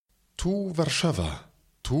Tu Warszawa,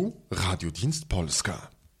 tu Radiodienst Polska.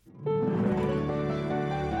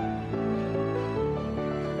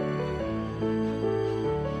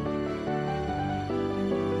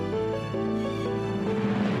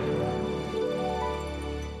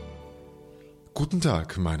 Guten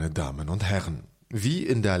Tag, meine Damen und Herren. Wie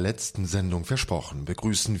in der letzten Sendung versprochen,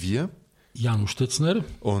 begrüßen wir Janusz Tycner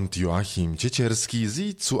und Joachim Ciecierski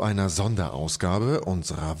Sie zu einer Sonderausgabe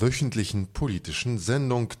unserer wöchentlichen politischen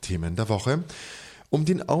Sendung Themen der Woche, um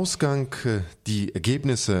den Ausgang, die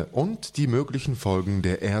Ergebnisse und die möglichen Folgen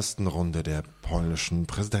der ersten Runde der polnischen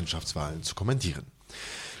Präsidentschaftswahlen zu kommentieren.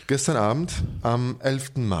 Gestern Abend, am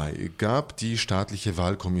 11. Mai, gab die staatliche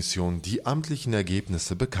Wahlkommission die amtlichen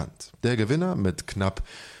Ergebnisse bekannt. Der Gewinner mit knapp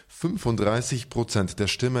 35% der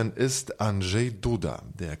Stimmen ist Andrzej Duda,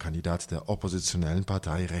 der Kandidat der oppositionellen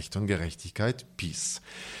Partei Recht und Gerechtigkeit PiS.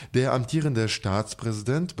 Der amtierende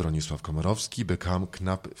Staatspräsident Bronisławs Komorowski bekam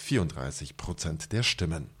knapp 34% der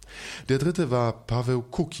Stimmen. Der dritte war Paweł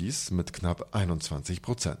Kukiz mit knapp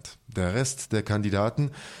 21%. Der Rest der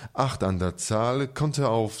Kandidaten, 8 an der Zahl, konnte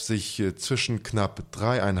auf sich zwischen knapp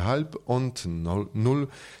 3,5 und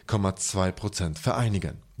 0,2%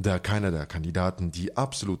 vereinigen. Da keiner der Kandidaten die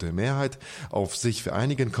absolute Mehrheit auf sich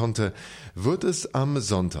vereinigen konnte, wird es am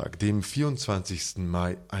Sonntag, dem 24.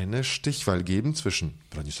 Mai, eine Stichwahl geben zwischen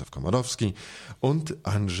Bronisław Komorowski und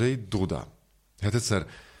Andrzej Duda. Herr Tycner,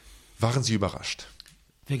 waren Sie überrascht?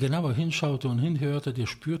 Wer genauer hinschaute und hinhörte, der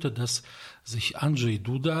spürte, dass sich Andrzej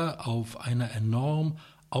Duda auf einer enorm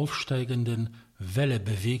aufsteigenden Welle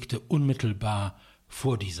bewegte, unmittelbar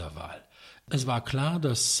vor dieser Wahl. Es war klar,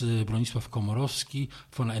 dass Bronisław Komorowski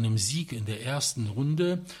von einem Sieg in der ersten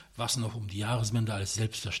Runde, was noch um die Jahreswende als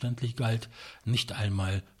selbstverständlich galt, nicht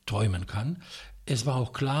einmal träumen kann. Es war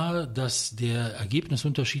auch klar, dass der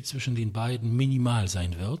Ergebnisunterschied zwischen den beiden minimal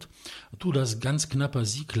sein wird. Dudas ganz knapper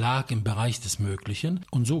Sieg lag im Bereich des Möglichen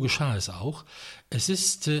und so geschah es auch. Es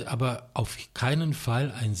ist aber auf keinen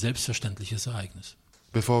Fall ein selbstverständliches Ereignis.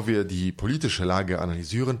 Bevor wir die politische Lage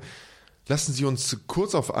analysieren, lassen Sie uns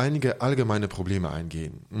kurz auf einige allgemeine Probleme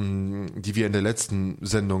eingehen, die wir in der letzten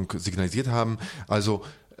Sendung signalisiert haben. Also,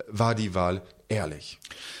 war die Wahl ehrlich?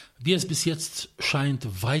 Wie es bis jetzt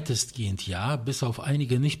scheint, weitestgehend ja, bis auf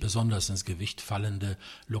einige nicht besonders ins Gewicht fallende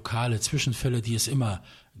lokale Zwischenfälle, die es immer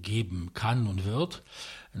geben kann und wird.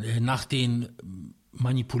 Nach den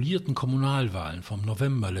manipulierten Kommunalwahlen vom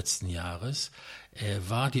November letzten Jahres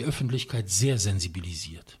war die Öffentlichkeit sehr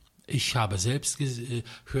sensibilisiert. Ich habe selbst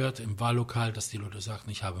gehört im Wahllokal, dass die Leute sagten,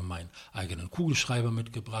 ich habe meinen eigenen Kugelschreiber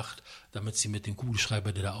mitgebracht, damit sie mit dem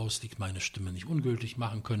Kugelschreiber, der da ausliegt, meine Stimme nicht ungültig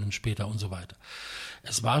machen können später und so weiter.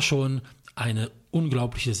 Es war schon eine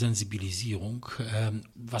unglaubliche Sensibilisierung,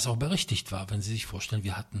 was auch berechtigt war, wenn Sie sich vorstellen,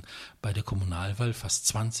 wir hatten bei der Kommunalwahl fast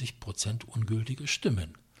 20% ungültige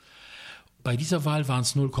Stimmen. Bei dieser Wahl waren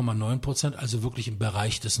es 0,9%, also wirklich im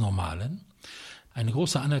Bereich des Normalen. Eine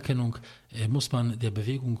große Anerkennung muss man der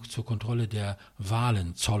Bewegung zur Kontrolle der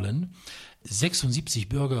Wahlen zollen. 76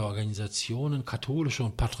 Bürgerorganisationen, katholische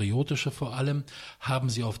und patriotische vor allem, haben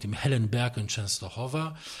sie auf dem Hellen Berg in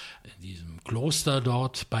Częstochowa, in diesem Kloster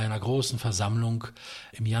dort, bei einer großen Versammlung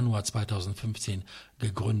im Januar 2015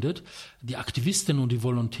 gegründet. Die Aktivistinnen und die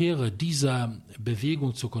Volontäre dieser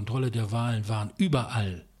Bewegung zur Kontrolle der Wahlen waren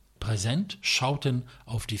überall präsent, schauten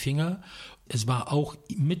auf die Finger. Es war auch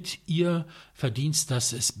mit ihr Verdienst,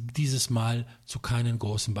 dass es dieses Mal zu keinen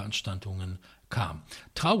großen Beanstandungen kam.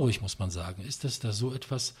 Traurig, muss man sagen, ist es, dass so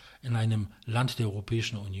etwas in einem Land der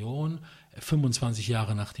Europäischen Union 25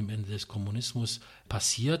 Jahre nach dem Ende des Kommunismus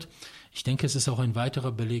passiert. Ich denke, es ist auch ein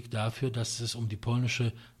weiterer Beleg dafür, dass es um die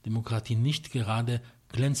polnische Demokratie nicht gerade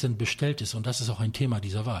glänzend bestellt ist. Und das ist auch ein Thema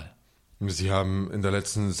dieser Wahl. Sie haben in der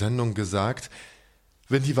letzten Sendung gesagt,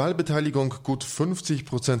 wenn die Wahlbeteiligung gut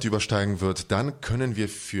 50% übersteigen wird, dann können wir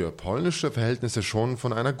für polnische Verhältnisse schon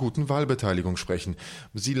von einer guten Wahlbeteiligung sprechen.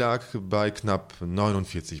 Sie lag bei knapp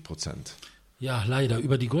 49%. Ja, leider.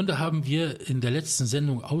 Über die Gründe haben wir in der letzten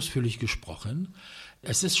Sendung ausführlich gesprochen.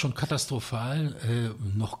 Es ist schon katastrophal.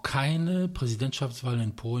 Noch keine Präsidentschaftswahl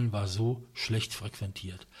in Polen war so schlecht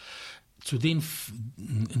frequentiert. Zu den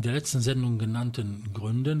in der letzten Sendung genannten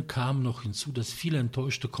Gründen kam noch hinzu, dass viele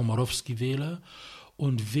enttäuschte Komorowski-Wähler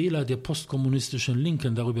und Wähler der postkommunistischen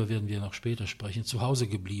Linken, darüber werden wir noch später sprechen, zu Hause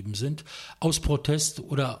geblieben sind, aus Protest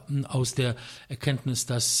oder aus der Erkenntnis,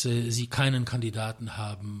 dass sie keinen Kandidaten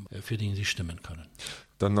haben, für den sie stimmen können.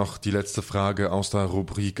 Dann noch die letzte Frage aus der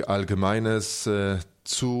Rubrik Allgemeines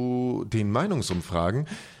zu den Meinungsumfragen.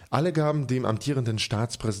 Alle gaben dem amtierenden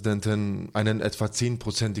Staatspräsidenten einen etwa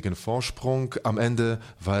 10%igen Vorsprung. Am Ende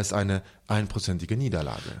war es eine 1%ige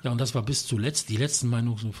Niederlage. Ja, und das war bis zuletzt. Die letzten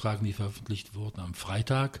Meinungsumfragen, die veröffentlicht wurden am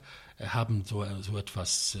Freitag, haben so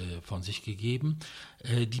etwas von sich gegeben.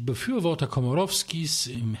 Die Befürworter Komorowskis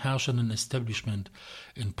im herrschenden Establishment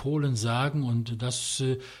in Polen sagen, und das,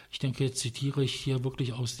 ich denke, jetzt zitiere ich hier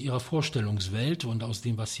wirklich aus ihrer Vorstellungswelt und aus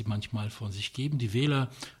dem, was sie manchmal von sich geben, die Wähler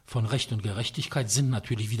von Recht und Gerechtigkeit sind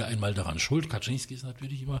natürlich wieder einmal daran schuld. Kaczyński ist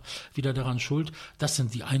natürlich immer wieder daran schuld. Das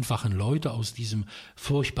sind die einfachen Leute aus diesem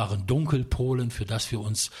furchtbaren Dunkelpolen, für das wir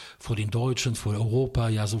uns vor den Deutschen, vor Europa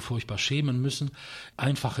ja so furchtbar schämen müssen.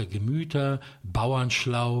 Einfache Gemüter,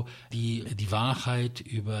 bauernschlau, die die Wahrheit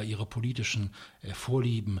über ihre politischen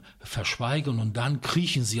Vorlieben verschweigen, und dann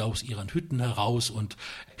kriechen sie aus ihren Hütten heraus und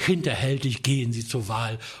hinterhältig gehen sie zur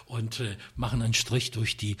Wahl und machen einen Strich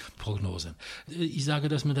durch die Prognosen. Ich sage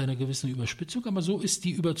das mit einer gewissen Überspitzung, aber so ist die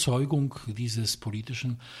Überzeugung dieses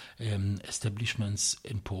politischen Establishments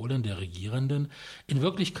in Polen, der Regierenden. In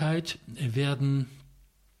Wirklichkeit werden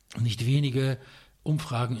nicht wenige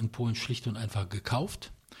Umfragen in Polen schlicht und einfach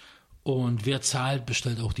gekauft, und wer zahlt,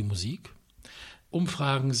 bestellt auch die Musik.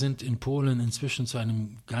 Umfragen sind in Polen inzwischen zu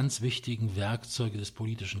einem ganz wichtigen Werkzeug des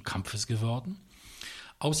politischen Kampfes geworden.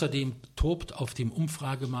 Außerdem tobt auf dem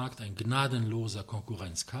Umfragemarkt ein gnadenloser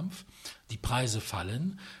Konkurrenzkampf. Die Preise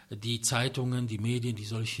fallen, die Zeitungen, die Medien, die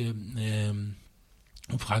solche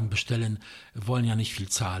Umfragen bestellen, wollen ja nicht viel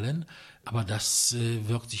zahlen, aber das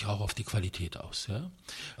wirkt sich auch auf die Qualität aus. Ja?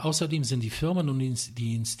 Außerdem sind die Firmen und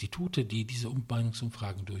die Institute, die diese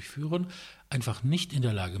Meinungsumfragen durchführen, einfach nicht in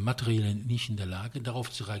der Lage, materiell nicht in der Lage,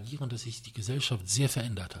 darauf zu reagieren, dass sich die Gesellschaft sehr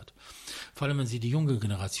verändert hat. Vor allem, wenn Sie die junge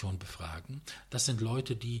Generation befragen, das sind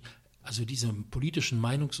Leute, die also diese politischen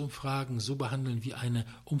Meinungsumfragen so behandeln wie eine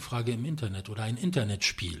Umfrage im Internet oder ein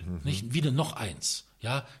Internetspiel. Nicht wieder noch eins.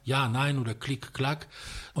 Ja, nein oder Klick, Klack.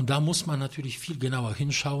 Und da muss man natürlich viel genauer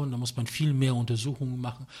hinschauen, da muss man viel mehr Untersuchungen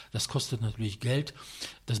machen. Das kostet natürlich Geld.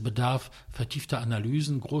 Das bedarf vertiefter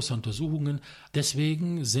Analysen, großer Untersuchungen.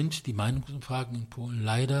 Deswegen sind die Meinungsumfragen in Polen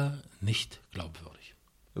leider nicht glaubwürdig.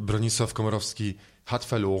 Bronisław Komorowski hat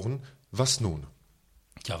verloren. Was nun?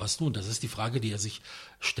 Ja, was nun? Das ist die Frage, die er sich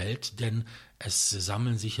stellt, denn es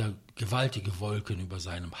sammeln sich ja gewaltige Wolken über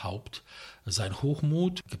seinem Haupt. Sein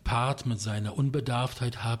Hochmut, gepaart mit seiner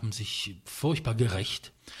Unbedarftheit, haben sich furchtbar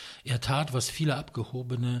gerächt. Er tat, was viele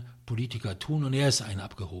abgehobene Politiker tun, und er ist ein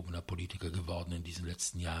abgehobener Politiker geworden in diesen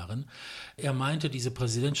letzten Jahren. Er meinte, diese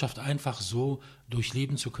Präsidentschaft einfach so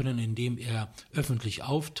durchleben zu können, indem er öffentlich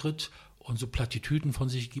auftritt und so Plattitüden von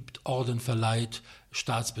sich gibt, Orden verleiht,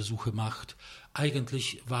 Staatsbesuche macht.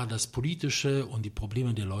 Eigentlich war das Politische und die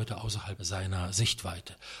Probleme der Leute außerhalb seiner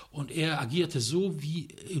Sichtweite. Und er agierte so, wie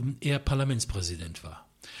er Parlamentspräsident war.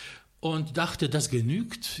 Und dachte, das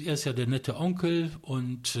genügt. Er ist ja der nette Onkel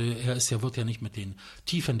und wird ja nicht mit den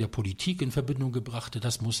Tiefen der Politik in Verbindung gebracht.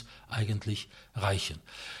 Das muss eigentlich reichen.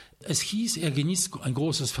 Es hieß, er genießt ein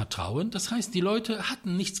großes Vertrauen. Das heißt, die Leute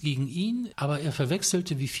hatten nichts gegen ihn, aber er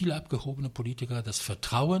verwechselte, wie viele abgehobene Politiker, das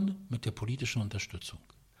Vertrauen mit der politischen Unterstützung.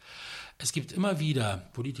 Es gibt immer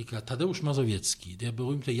wieder Politiker, Tadeusz Mazowiecki, der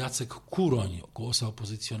berühmte Jacek Kuroń, großer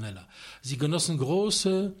Oppositioneller. Sie genossen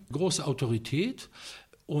große Autorität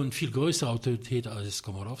und viel größere Autorität als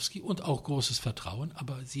Komorowski und auch großes Vertrauen,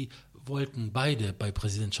 aber sie wollten beide bei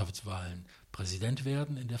Präsidentschaftswahlen Präsident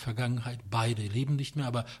werden in der Vergangenheit. Beide leben nicht mehr,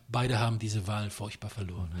 aber beide haben diese Wahlen furchtbar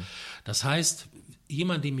verloren. Das heißt,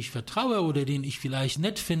 jemand, dem ich vertraue oder den ich vielleicht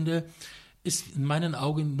nett finde, ist in meinen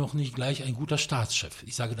Augen noch nicht gleich ein guter Staatschef.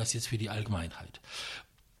 Ich sage das jetzt für die Allgemeinheit.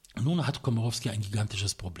 Nun hat Komorowski ein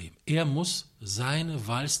gigantisches Problem. Er muss seine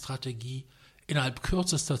Wahlstrategie innerhalb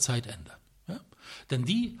kürzester Zeit ändern. Ja? Denn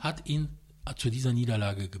die hat ihn zu dieser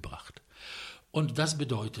Niederlage gebracht. Und das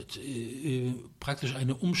bedeutet praktisch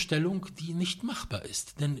eine Umstellung, die nicht machbar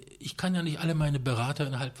ist. Denn ich kann ja nicht alle meine Berater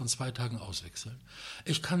innerhalb von 2 Tagen auswechseln.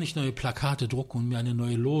 Ich kann nicht neue Plakate drucken und mir eine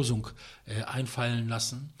neue Losung einfallen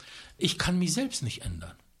lassen. Ich kann mich selbst nicht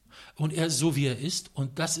ändern. Und er ist so, wie er ist,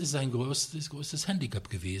 und das ist sein größtes Handicap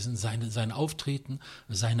gewesen, sein Auftreten,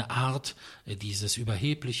 seine Art, dieses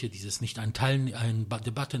Überhebliche, dieses nicht an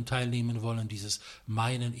Debatten teilnehmen wollen, dieses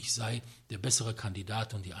Meinen, ich sei der bessere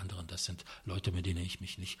Kandidat und die anderen, das sind Leute, mit denen ich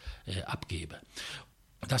mich nicht abgebe.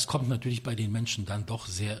 Das kommt natürlich bei den Menschen dann doch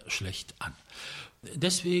sehr schlecht an.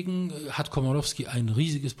 Deswegen hat Komorowski ein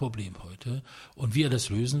riesiges Problem heute, und wie er das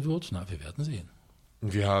lösen wird, wir werden sehen.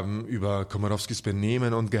 Wir haben über Komorowskis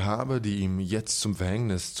Benehmen und Gehabe, die ihm jetzt zum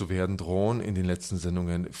Verhängnis zu werden drohen, in den letzten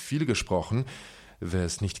Sendungen viel gesprochen. Wer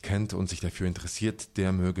es nicht kennt und sich dafür interessiert,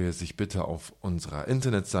 der möge sich bitte auf unserer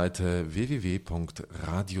Internetseite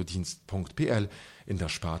www.radiodienst.pl in der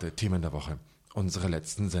Sparte Themen der Woche unsere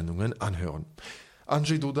letzten Sendungen anhören.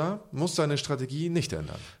 Andrzej Duda muss seine Strategie nicht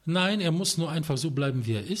ändern. Nein, er muss nur einfach so bleiben,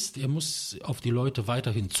 wie er ist. Er muss auf die Leute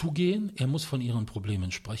weiterhin zugehen. Er muss von ihren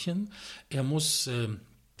Problemen sprechen. Er muss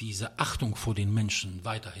diese Achtung vor den Menschen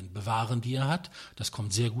weiterhin bewahren, die er hat. Das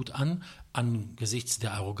kommt sehr gut an, angesichts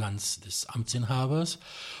der Arroganz des Amtsinhabers.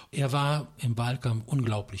 Er war im Wahlkampf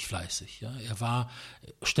unglaublich fleißig. Ja. Er war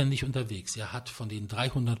ständig unterwegs. Er hat von den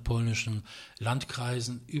 300 polnischen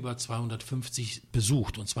Landkreisen über 250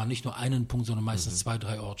 besucht. Und zwar nicht nur einen Punkt, sondern meistens 2,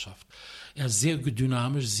 3 Ortschaften. Er ist sehr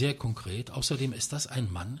dynamisch, sehr konkret. Außerdem ist das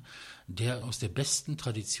ein Mann, der aus der besten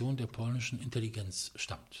Tradition der polnischen Intelligenz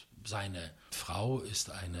stammt. Seine Frau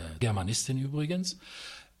ist eine Germanistin übrigens.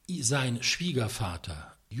 Sein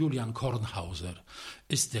Schwiegervater, Julian Kornhauser,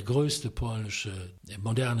 ist der größte polnische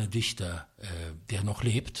moderne Dichter, der noch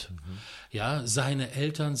lebt. Ja, seine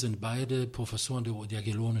Eltern sind beide Professoren der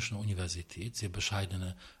Jagiellonischen Universität, sehr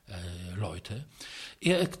bescheidene Leute.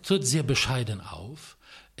 Er tritt sehr bescheiden auf.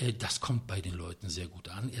 Das kommt bei den Leuten sehr gut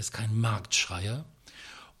an. Er ist kein Marktschreier.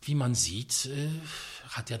 Wie man sieht,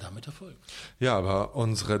 hat er damit Erfolg. Ja, aber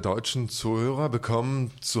unsere deutschen Zuhörer bekommen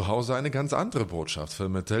zu Hause eine ganz andere Botschaft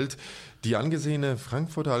vermittelt. Die angesehene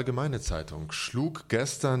Frankfurter Allgemeine Zeitung schlug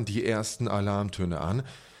gestern die ersten Alarmtöne an.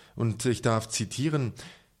 Und ich darf zitieren: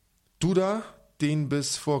 Duda, den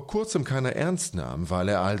bis vor kurzem keiner ernst nahm, weil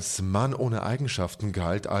er als Mann ohne Eigenschaften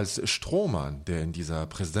galt, als Strohmann, der in dieser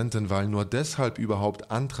Präsidentenwahl nur deshalb überhaupt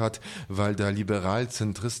antrat, weil der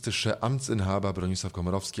liberal-zentristische Amtsinhaber Bronisławs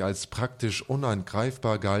Komorowski als praktisch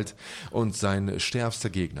unangreifbar galt und sein stärkster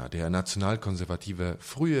Gegner, der nationalkonservative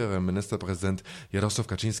frühere Ministerpräsident Jarosław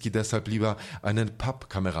Kaczyński, deshalb lieber einen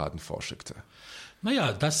Pappkameraden vorschickte.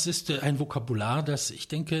 Naja, das ist ein Vokabular, das, ich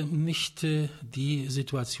denke, nicht die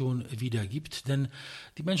Situation wiedergibt, denn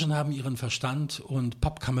die Menschen haben ihren Verstand und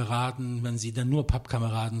Pappkameraden, wenn sie dann nur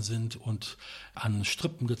Pappkameraden sind und an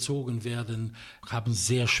Strippen gezogen werden, haben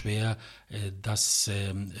sehr schwer, das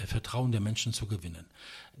Vertrauen der Menschen zu gewinnen.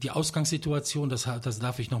 Die Ausgangssituation, das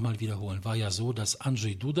darf ich nochmal wiederholen, war ja so, dass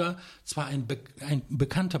Andrzej Duda zwar ein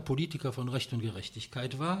bekannter Politiker von Recht und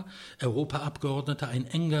Gerechtigkeit war, Europaabgeordneter, ein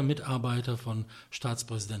enger Mitarbeiter von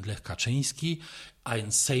Staatspräsident Lech Kaczyński, ein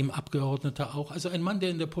Sejm-Abgeordneter auch, also ein Mann, der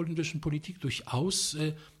in der polnischen Politik durchaus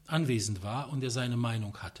anwesend war und der seine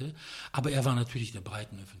Meinung hatte, aber er war natürlich der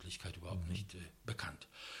breiten Öffentlichkeit überhaupt nicht bekannt.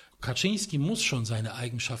 Kaczyński muss schon seine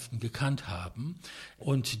Eigenschaften gekannt haben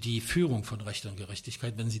und die Führung von Recht und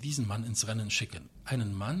Gerechtigkeit, wenn sie diesen Mann ins Rennen schicken.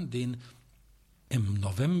 Einen Mann, den im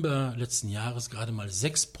November letzten Jahres gerade mal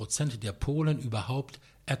 6% der Polen überhaupt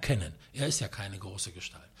erkennen. Er ist ja keine große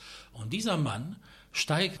Gestalt. Und dieser Mann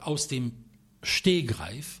steigt aus dem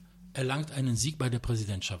Stegreif, erlangt einen Sieg bei der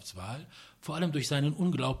Präsidentschaftswahl, vor allem durch seinen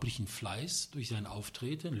unglaublichen Fleiß, durch sein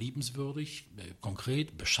Auftreten, liebenswürdig,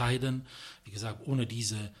 konkret, bescheiden, wie gesagt, ohne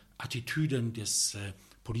diese Attitüden des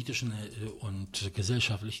politischen und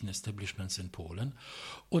gesellschaftlichen Establishments in Polen.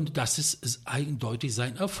 Und das ist eindeutig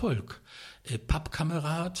sein Erfolg.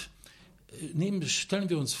 Pappkamerad, stellen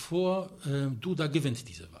wir uns vor, Duda gewinnt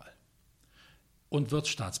diese Wahl und wird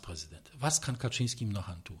Staatspräsident. Was kann Kaczyński ihm noch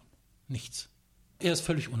antun? Nichts. Er ist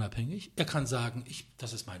völlig unabhängig. Er kann sagen,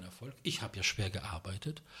 das ist mein Erfolg. Ich habe ja schwer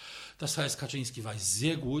gearbeitet. Das heißt, Kaczyński weiß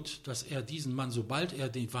sehr gut, dass er diesen Mann, sobald er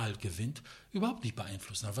die Wahl gewinnt, überhaupt nicht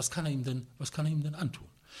beeinflussen kann. Was kann er ihm denn antun,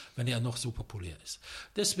 wenn er noch so populär ist?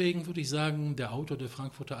 Deswegen würde ich sagen, der Autor der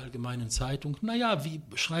Frankfurter Allgemeinen Zeitung,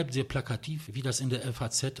 schreibt sehr plakativ, wie das in der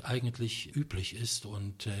FAZ eigentlich üblich ist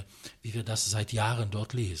und wie wir das seit Jahren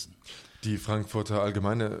dort lesen. Die Frankfurter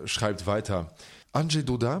Allgemeine schreibt weiter: Andrzej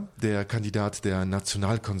Duda, der Kandidat der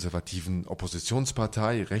nationalkonservativen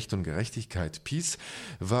Oppositionspartei Recht und Gerechtigkeit PiS,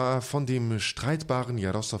 war von dem streitbaren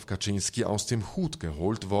Jarosław Kaczyński aus dem Hut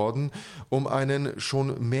geholt worden, um einen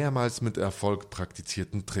schon mehrmals mit Erfolg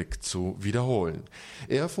praktizierten Trick zu wiederholen.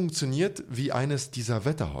 Er funktioniert wie eines dieser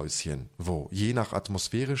Wetterhäuschen, wo je nach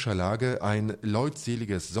atmosphärischer Lage ein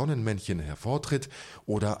leutseliges Sonnenmännchen hervortritt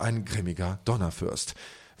oder ein grimmiger Donnerfürst.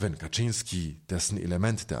 Wenn Kaczyński, dessen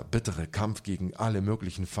Element der bittere Kampf gegen alle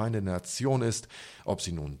möglichen Feinde der Nation ist, ob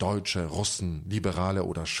sie nun Deutsche, Russen, Liberale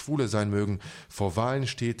oder Schwule sein mögen, vor Wahlen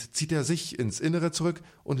steht, zieht er sich ins Innere zurück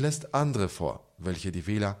und lässt andere vor, welche die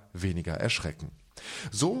Wähler weniger erschrecken.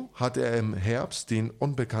 So hat er im Herbst den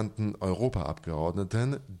unbekannten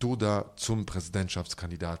Europaabgeordneten Duda zum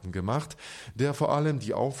Präsidentschaftskandidaten gemacht, der vor allem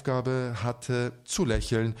die Aufgabe hatte, zu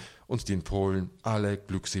lächeln und den Polen alle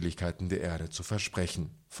Glückseligkeiten der Erde zu versprechen.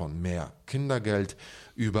 Von mehr Kindergeld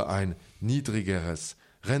über ein niedrigeres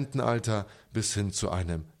Rentenalter bis hin zu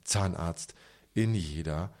einem Zahnarzt in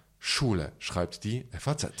jeder Schule, schreibt die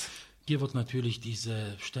FAZ. Hier wird natürlich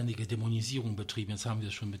diese ständige Dämonisierung betrieben. Jetzt haben wir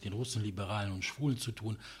es schon mit den Russen, Liberalen und Schwulen zu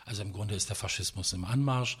tun. Also im Grunde ist der Faschismus im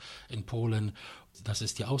Anmarsch in Polen. Das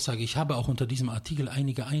ist die Aussage. Ich habe auch unter diesem Artikel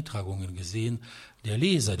einige Eintragungen gesehen der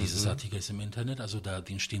Leser dieses Artikels im Internet. Also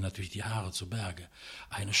denen stehen natürlich die Haare zu Berge.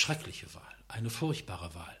 Eine schreckliche Wahl, eine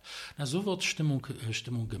furchtbare Wahl. Na, so wird Stimmung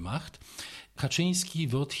gemacht.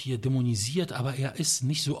 Ciecierski wird hier dämonisiert, aber er ist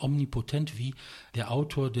nicht so omnipotent, wie der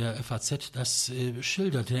Autor der FAZ das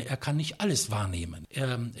schildert. Er kann nicht alles wahrnehmen.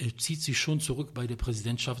 Er zieht sich schon zurück bei der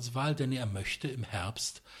Präsidentschaftswahl, denn er möchte im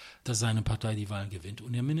Herbst, dass seine Partei die Wahlen gewinnt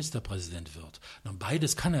und er Ministerpräsident wird. Und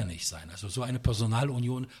beides kann er nicht sein. Also so eine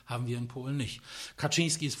Personalunion haben wir in Polen nicht.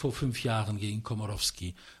 Ciecierski ist vor 5 Jahren gegen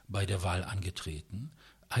Komorowskis bei der Wahl angetreten.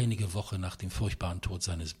 Einige Wochen nach dem furchtbaren Tod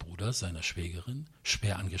seines Bruders, seiner Schwägerin,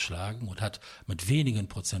 schwer angeschlagen und hat mit wenigen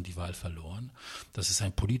Prozent die Wahl verloren. Das ist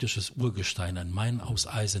ein politisches Urgestein, ein Mann aus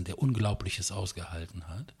Eisen, der Unglaubliches ausgehalten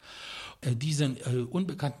hat. Diesen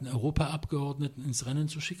unbekannten Europaabgeordneten ins Rennen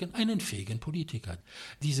zu schicken, einen fähigen Politiker.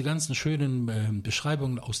 Diese ganzen schönen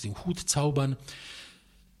Beschreibungen aus dem Hut zaubern,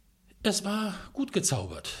 es war gut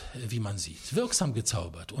gezaubert, wie man sieht, wirksam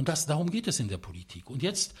gezaubert. Und darum geht es in der Politik. Und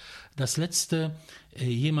jetzt das Letzte,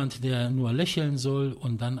 jemand, der nur lächeln soll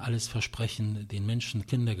und dann alles versprechen, den Menschen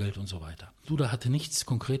Kindergeld und so weiter. Duda hatte nichts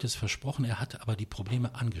Konkretes versprochen, er hatte aber die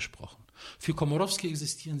Probleme angesprochen. Für Komorowskis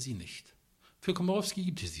existieren sie nicht. Für Komorowskis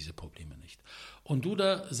gibt es diese Probleme nicht. Und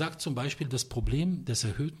Duda sagt zum Beispiel das Problem des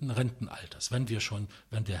erhöhten Rentenalters. Wenn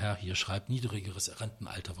der Herr hier schreibt, niedrigeres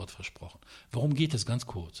Rentenalter wird versprochen. Worum geht es ganz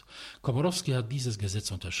kurz? Komorowskis hat dieses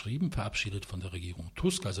Gesetz unterschrieben, verabschiedet von der Regierung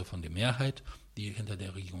Tusk, also von der Mehrheit, die hinter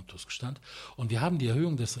der Regierung Tusk stand. Und wir haben die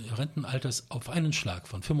Erhöhung des Rentenalters auf einen Schlag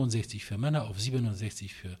von 65 für Männer auf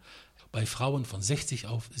 67 bei Frauen von 60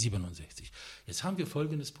 auf 67. Jetzt haben wir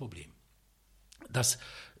folgendes Problem. Dass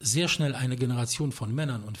sehr schnell eine Generation von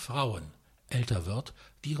Männern und Frauen älter wird,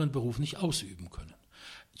 die ihren Beruf nicht ausüben können.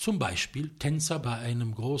 Zum Beispiel Tänzer bei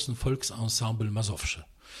einem großen Volksensemble Mazowsche.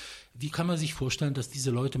 Wie kann man sich vorstellen, dass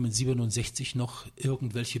diese Leute mit 67 noch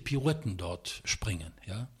irgendwelche Pirouetten dort springen?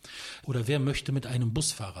 Ja? Oder wer möchte mit einem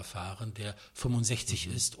Busfahrer fahren, der 65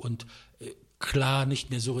 ist und klar nicht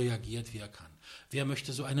mehr so reagiert, wie er kann? Wer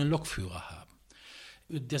möchte so einen Lokführer haben?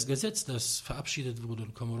 Das Gesetz, das verabschiedet wurde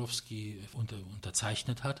und Komorowskis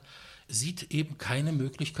unterzeichnet hat, sieht eben keine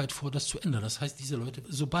Möglichkeit vor, das zu ändern. Das heißt, diese Leute,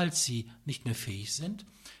 sobald sie nicht mehr fähig sind,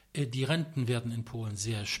 die Renten werden in Polen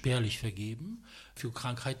sehr spärlich vergeben. Für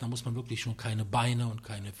Krankheiten, da muss man wirklich schon keine Beine und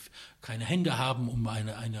keine Hände haben, um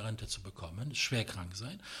eine Rente zu bekommen, schwer krank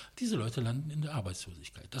sein. Diese Leute landen in der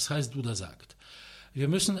Arbeitslosigkeit. Das heißt, Duda sagt, wir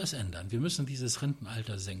müssen es ändern. Wir müssen dieses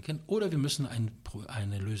Rentenalter senken oder wir müssen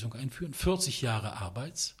eine Lösung einführen. 40 Jahre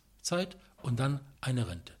Arbeitszeit und dann eine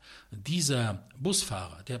Rente. Dieser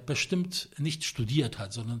Busfahrer, der bestimmt nicht studiert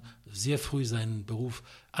hat, sondern sehr früh seinen Beruf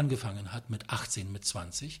angefangen hat, mit 18, mit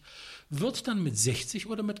 20, wird dann mit 60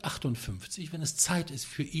 oder mit 58, wenn es Zeit ist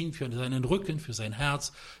für ihn, für seinen Rücken, für sein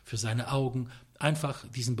Herz, für seine Augen, einfach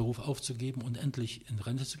diesen Beruf aufzugeben und endlich in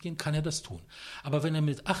Rente zu gehen, kann er das tun. Aber wenn er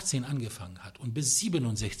mit 18 angefangen hat und bis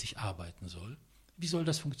 67 arbeiten soll, wie soll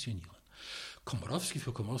das funktionieren?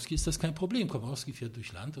 Für Komorowskis ist das kein Problem. Komorowskis fährt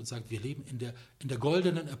durch Land und sagt, wir leben in der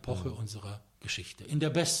goldenen Epoche unserer Geschichte, in der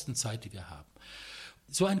besten Zeit, die wir haben.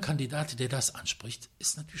 So ein Kandidat, der das anspricht,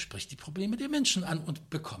 spricht die Probleme der Menschen an und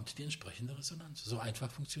bekommt die entsprechende Resonanz. So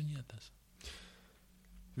einfach funktioniert das.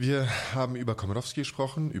 Wir haben über Komorowskis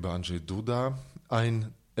gesprochen, über Andrzej Duda.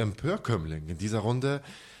 Ein Empörkömmling in dieser Runde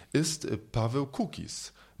ist Paweł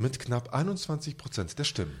Kukiz mit knapp 21% der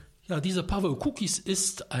Stimmen. Ja, dieser Paweł Kukiz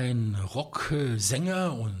ist ein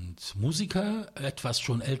Rocksänger und Musiker, etwas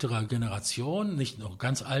schon älterer Generation, nicht noch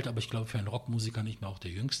ganz alt, aber ich glaube für einen Rockmusiker nicht mehr auch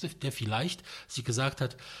der Jüngste, der vielleicht sich gesagt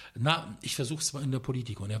hat, ich versuche es mal in der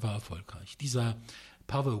Politik, und er war erfolgreich. Dieser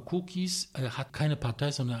Paweł Kukiz hat keine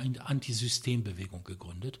Partei, sondern eine Antisystembewegung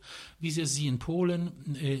gegründet, wie es sie in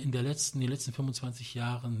Polen in den letzten 25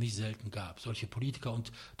 Jahren nicht selten gab. Solche Politiker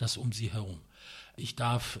und das um sie herum. Ich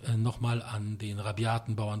darf nochmal an den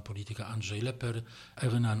rabiaten Bauernpolitiker Andrzej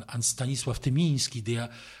erinnern, an Stanisław Tymiński,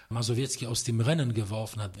 der Mazowiecki aus dem Rennen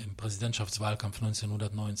geworfen hat im Präsidentschaftswahlkampf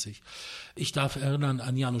 1990. Ich darf erinnern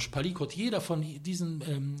an Janusz. Jeder von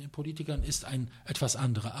diesen Politikern ist ein etwas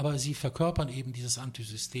anderer, aber sie verkörpern eben dieses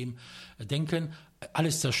Antisystem-Denken,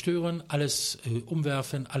 alles zerstören, alles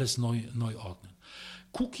umwerfen, alles neu ordnen.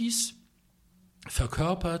 Kukiz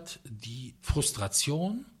verkörpert die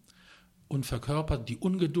Frustration und verkörpert die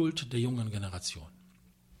Ungeduld der jungen Generation.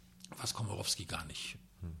 was Komorowski gar nicht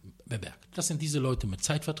bemerkt. Das sind diese Leute mit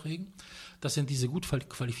Zeitverträgen, das sind diese gut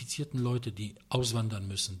qualifizierten Leute, die auswandern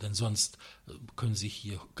müssen, denn sonst können sich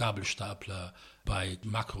hier Gabelstapler bei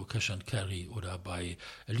Makro Cash and Carry oder bei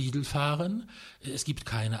Lidl fahren. Es gibt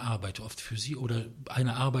keine Arbeit oft für sie oder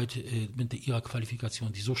eine Arbeit mit ihrer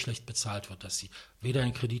Qualifikation, die so schlecht bezahlt wird, dass sie weder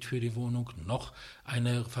einen Kredit für die Wohnung noch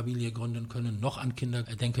eine Familie gründen können, noch an Kinder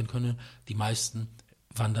denken können. Die meisten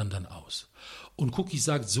wandern dann aus. Und Kukiz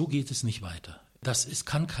sagt, so geht es nicht weiter.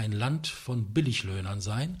 Kann kein Land von Billiglöhnern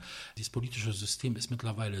sein. Dieses politische System ist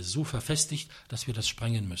mittlerweile so verfestigt, dass wir das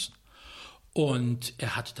sprengen müssen. Und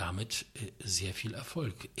er hat damit sehr viel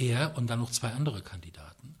Erfolg. Er und dann noch 2 andere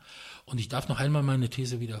Kandidaten. Und ich darf noch einmal meine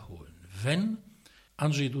These wiederholen. Wenn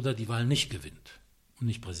Andrzej Duda die Wahl nicht gewinnt und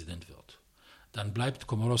nicht Präsident wird, dann bleibt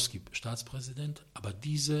Komorowski Staatspräsident, aber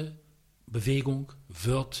diese Bewegung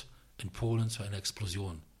wird in Polen zu einer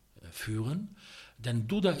Explosion führen. Denn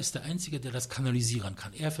Duda ist der Einzige, der das kanalisieren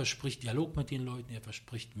kann. Er verspricht Dialog mit den Leuten, er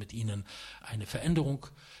verspricht mit ihnen eine Veränderung.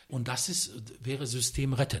 Und das wäre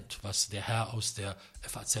systemrettend, was der Herr aus der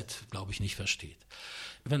FAZ, glaube ich, nicht versteht.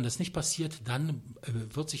 Wenn das nicht passiert, dann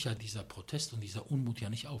wird sich ja dieser Protest und dieser Unmut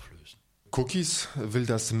ja nicht auflösen. Kukiz will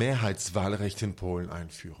das Mehrheitswahlrecht in Polen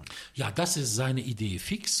einführen. Ja, das ist seine Idee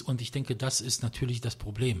fix und ich denke, das ist natürlich das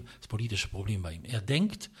Problem, das politische Problem bei ihm. Er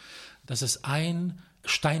denkt, dass es ein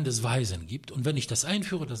Stein des Weisen gibt und wenn ich das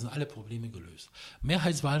einführe, dann sind alle Probleme gelöst.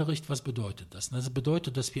 Mehrheitswahlrecht, was bedeutet das? Das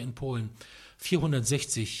bedeutet, dass wir in Polen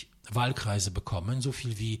 460 Wahlkreise bekommen, so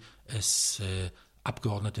viel wie es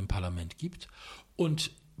Abgeordnete im Parlament gibt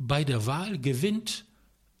und bei der Wahl gewinnt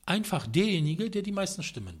einfach derjenige, der die meisten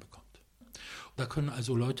Stimmen bekommt. Da können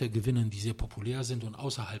also Leute gewinnen, die sehr populär sind und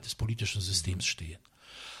außerhalb des politischen Systems stehen.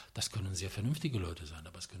 Das können sehr vernünftige Leute sein,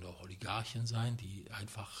 aber es können auch Oligarchen sein, die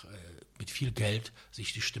einfach mit viel Geld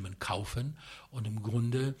sich die Stimmen kaufen und im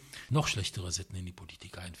Grunde noch schlechtere Sitten in die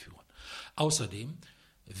Politik einführen. Außerdem,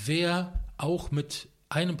 wer auch mit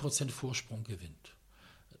 1% Vorsprung gewinnt,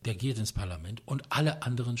 der geht ins Parlament und alle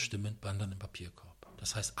anderen Stimmen wandern im Papierkorb.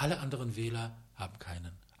 Das heißt, alle anderen Wähler haben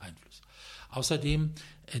keinen Einfluss. Außerdem,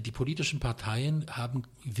 die politischen Parteien haben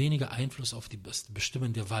weniger Einfluss auf die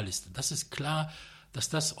Bestimmen der Wahlliste. Das ist klar, dass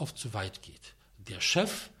das oft zu weit geht. Der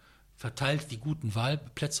Chef verteilt die guten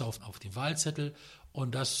Wahlplätze auf den Wahlzettel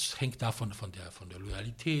und das hängt davon von der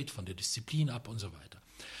Loyalität, von der Disziplin ab und so weiter.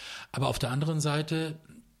 Aber auf der anderen Seite,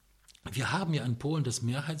 wir haben ja in Polen das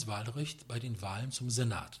Mehrheitswahlrecht bei den Wahlen zum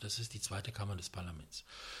Senat. Das ist die 2. Kammer des Parlaments.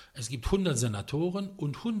 Es gibt 100 Senatoren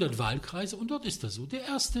und 100 Wahlkreise und dort ist das so. Der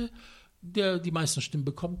Erste, der die meisten Stimmen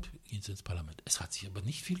bekommt, geht ins Parlament. Es hat sich aber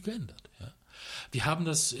nicht viel geändert. Ja. Wir haben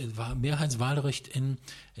das Mehrheitswahlrecht in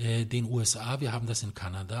den USA, wir haben das in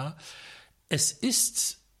Kanada. Es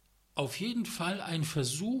ist auf jeden Fall ein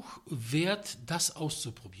Versuch wert, das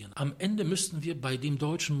auszuprobieren. Am Ende müssten wir bei dem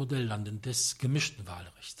deutschen Modell landen, des gemischten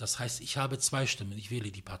Wahlrechts. Das heißt, ich habe 2 Stimmen. Ich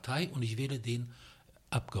wähle die Partei und ich wähle den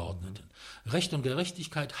Abgeordneten. Recht und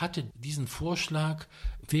Gerechtigkeit hatte diesen Vorschlag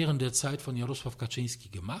während der Zeit von Jarosław Kaczyński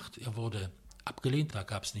gemacht. Er wurde abgelehnt, da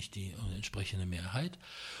gab es nicht die entsprechende Mehrheit.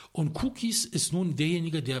 Und Kukiz ist nun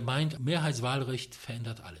derjenige, der meint, Mehrheitswahlrecht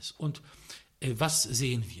verändert alles. Und was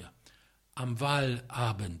sehen wir? Am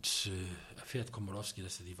Wahlabend erfährt Komorowski,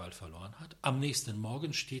 dass er die Wahl verloren hat. Am nächsten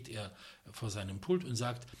Morgen steht er vor seinem Pult und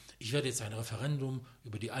sagt, ich werde jetzt ein Referendum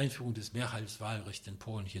über die Einführung des Mehrheitswahlrechts in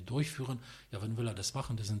Polen hier durchführen. Ja, wann will er das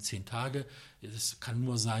machen? Das sind 10 Tage. Das kann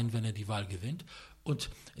nur sein, wenn er die Wahl gewinnt. Und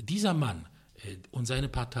dieser Mann und seine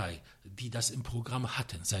Partei, die das im Programm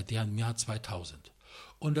hatten seit dem Jahr 2000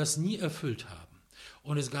 und das nie erfüllt haben,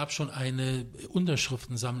 und es gab schon eine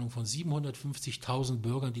Unterschriftensammlung von 750.000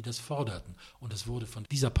 Bürgern, die das forderten. Und das wurde von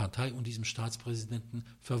dieser Partei und diesem Staatspräsidenten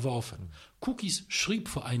verworfen. Kukiz schrieb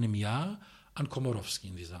vor einem Jahr an Komorowski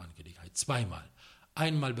in dieser Angelegenheit. 2-mal.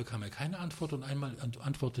 Einmal bekam er keine Antwort und einmal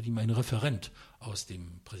antwortete ihm ein Referent aus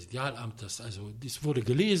dem Präsidialamt. Das wurde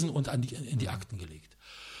gelesen und in die Akten gelegt.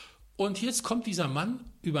 Und jetzt kommt dieser Mann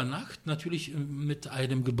über Nacht, natürlich mit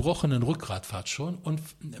einem gebrochenen Rückgrat fast schon, und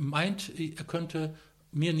meint, er könnte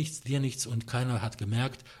mir nichts, dir nichts, und keiner hat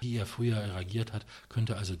gemerkt, wie er früher reagiert hat,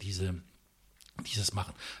 könnte also dieses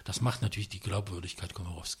machen. Das macht natürlich die Glaubwürdigkeit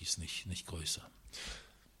Komorowskis nicht größer.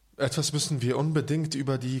 Etwas müssen wir unbedingt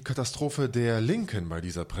über die Katastrophe der Linken bei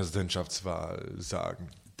dieser Präsidentschaftswahl sagen.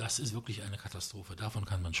 Das ist wirklich eine Katastrophe. Davon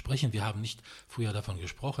kann man sprechen. Wir haben nicht früher davon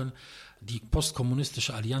gesprochen. Die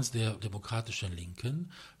postkommunistische Allianz der demokratischen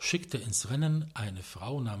Linken schickte ins Rennen eine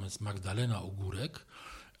Frau namens Magdalena Ogórek,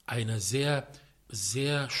 eine sehr,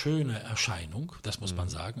 sehr schöne Erscheinung, das muss man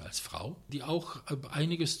sagen, als Frau, die auch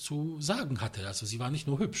einiges zu sagen hatte. Also sie war nicht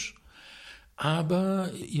nur hübsch,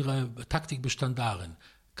 aber ihre Taktik bestand darin,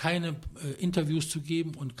 keine Interviews zu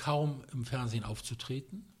geben und kaum im Fernsehen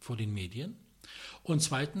aufzutreten vor den Medien. Und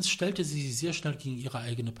zweitens stellte sie sich sehr schnell gegen ihre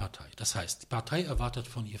eigene Partei. Das heißt, die Partei erwartet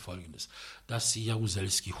von ihr Folgendes, dass sie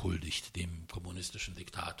Jaruzelski huldigt, dem kommunistischen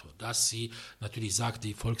Diktator, dass sie natürlich sagt,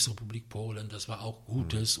 die Volksrepublik Polen, das war auch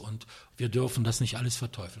Gutes und wir dürfen das nicht alles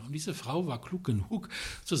verteufeln. Und diese Frau war klug genug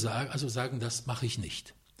zu sagen, das mache ich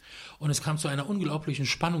nicht. Und es kam zu einer unglaublichen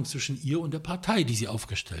Spannung zwischen ihr und der Partei, die sie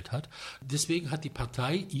aufgestellt hat. Deswegen hat die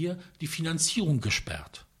Partei ihr die Finanzierung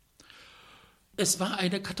gesperrt. Es war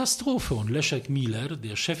eine Katastrophe und Leszek Miller,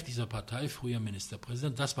 der Chef dieser Partei, früher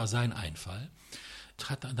Ministerpräsident, das war sein Einfall,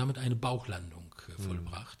 hat damit eine Bauchlandung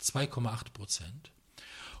vollbracht, 2,8%.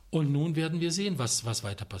 Und nun werden wir sehen, was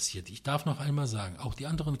weiter passiert. Ich darf noch einmal sagen, auch die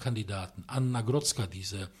anderen Kandidaten, Anna Grodzka,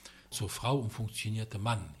 diese zur Frau umfunktionierte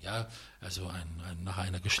Mann, ja, also nach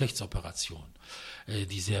einer Geschlechtsoperation,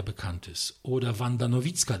 die sehr bekannt ist. Oder Wanda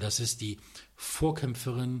Nowicka, das ist die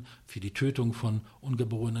Vorkämpferin für die Tötung von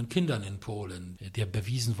ungeborenen Kindern in Polen, der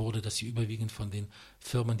bewiesen wurde, dass sie überwiegend von den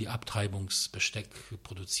Firmen, die Abtreibungsbesteck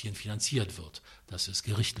produzieren, finanziert wird. Das ist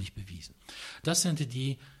gerichtlich bewiesen. Das sind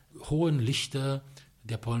die hohen Lichter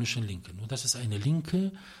der polnischen Linken. Und das ist eine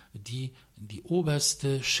Linke, die die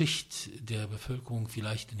oberste Schicht der Bevölkerung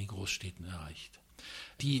vielleicht in den Großstädten erreicht.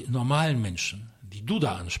 Die normalen Menschen, die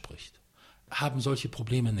Duda anspricht, haben solche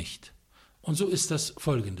Probleme nicht. Und so ist das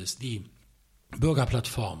Folgendes. Die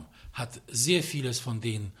Bürgerplattform hat sehr vieles von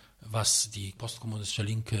dem, was die postkommunistische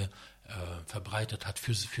Linke verbreitet hat,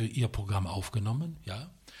 für ihr Programm aufgenommen, ja.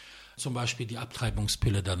 Zum Beispiel die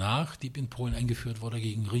Abtreibungspille Nach, die in Polen eingeführt wurde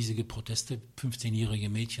gegen riesige Proteste. 15-jährige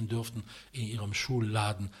Mädchen dürften in ihrem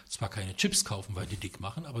Schulladen zwar keine Chips kaufen, weil die dick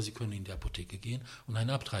machen, aber sie können in die Apotheke gehen und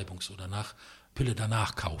eine Pille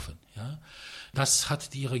Danach kaufen. Ja? Das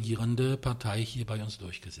hat die regierende Partei hier bei uns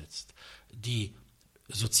durchgesetzt. Die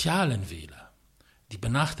sozialen Wähler, die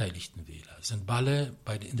benachteiligten Wähler, sind alle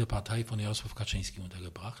in der Partei von Jarosław Kaczyński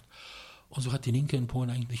untergebracht. Und so hat die Linke in Polen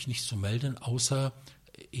eigentlich nichts zu melden, außer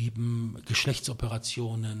eben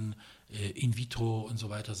Geschlechtsoperationen, in vitro und so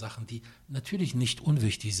weiter, Sachen, die natürlich nicht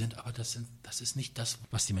unwichtig sind, aber das ist nicht das,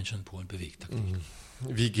 was die Menschen in Polen bewegt.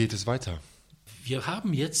 Wie geht es weiter? Wir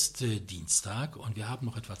haben jetzt Dienstag und wir haben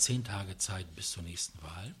noch etwa 10 Tage Zeit bis zur nächsten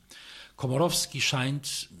Wahl. Komorowski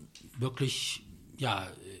scheint wirklich,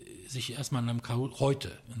 sich erstmal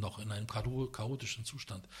heute noch in einem chaotischen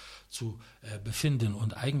Zustand zu befinden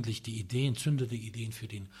und eigentlich zündende Ideen für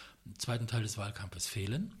den zweiten Teil des Wahlkampfes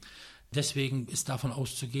fehlen. Deswegen ist davon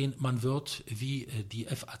auszugehen, man wird wie die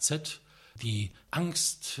FAZ die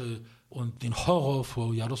Angst und den Horror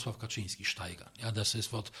vor Jarosław Kaczyński steigern. Ja, das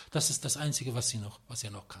ist das Einzige, was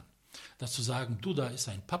er noch kann. Das zu sagen, Duda ist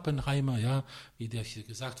ein Pappenheimer, ja, wie der hier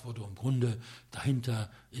gesagt wurde, im Grunde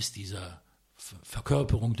dahinter ist dieser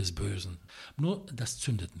Verkörperung des Bösen. Nur das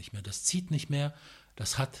zündet nicht mehr, das zieht nicht mehr,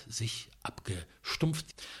 das hat sich abgestumpft.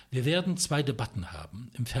 Wir werden 2 Debatten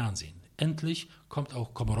haben im Fernsehen. Endlich kommt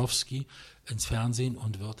auch Komorowski ins Fernsehen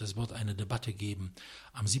und es wird eine Debatte geben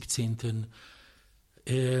am 17.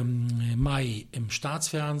 Mai im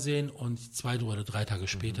Staatsfernsehen und 2 oder 3 Tage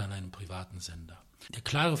später an einem privaten Sender. Der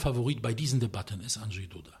klare Favorit bei diesen Debatten ist Andrzej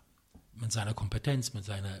Duda. Mit seiner Kompetenz, mit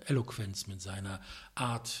seiner Eloquenz, mit seiner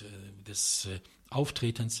Art des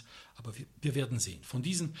Auftretens. Aber wir werden sehen. Von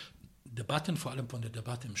diesen Debatten, vor allem von der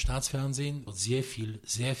Debatte im Staatsfernsehen, wird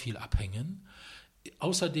sehr viel abhängen.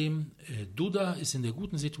 Außerdem, Duda ist in der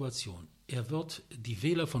guten Situation. Er wird die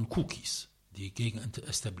Wähler von Kukiz, die gegen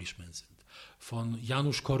Establishment sind, von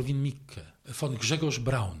Janusz Korwin-Mikke, von Grzegorz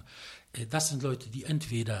Braun, das sind Leute, die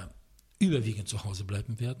entweder überwiegend zu Hause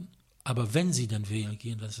bleiben werden, aber wenn sie dann wählen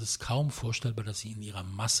gehen, dann ist es kaum vorstellbar, dass sie in ihrer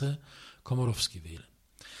Masse Komorowski wählen.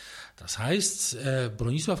 Das heißt,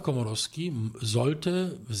 Bronisław Komorowski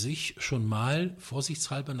sollte sich schon mal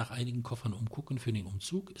vorsichtshalber nach einigen Koffern umgucken für den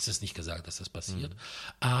Umzug. Es ist nicht gesagt, dass das passiert,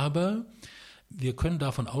 aber wir können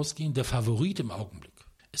davon ausgehen, der Favorit im Augenblick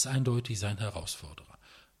ist eindeutig sein Herausforderer.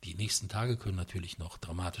 Die nächsten Tage können natürlich noch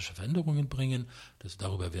dramatische Veränderungen bringen,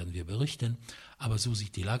 darüber werden wir berichten, aber so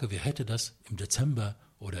sieht die Lage. Wer hätte das im Dezember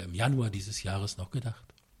oder im Januar dieses Jahres noch gedacht?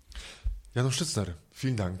 Janusz,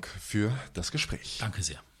 vielen Dank für das Gespräch. Danke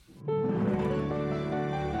sehr.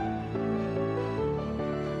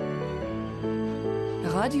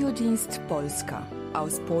 Radiodienst Polska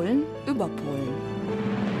aus Polen über Polen.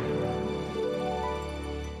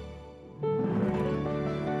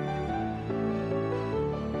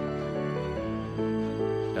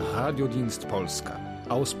 Radiodienst Polska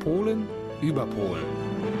aus Polen über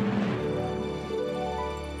Polen.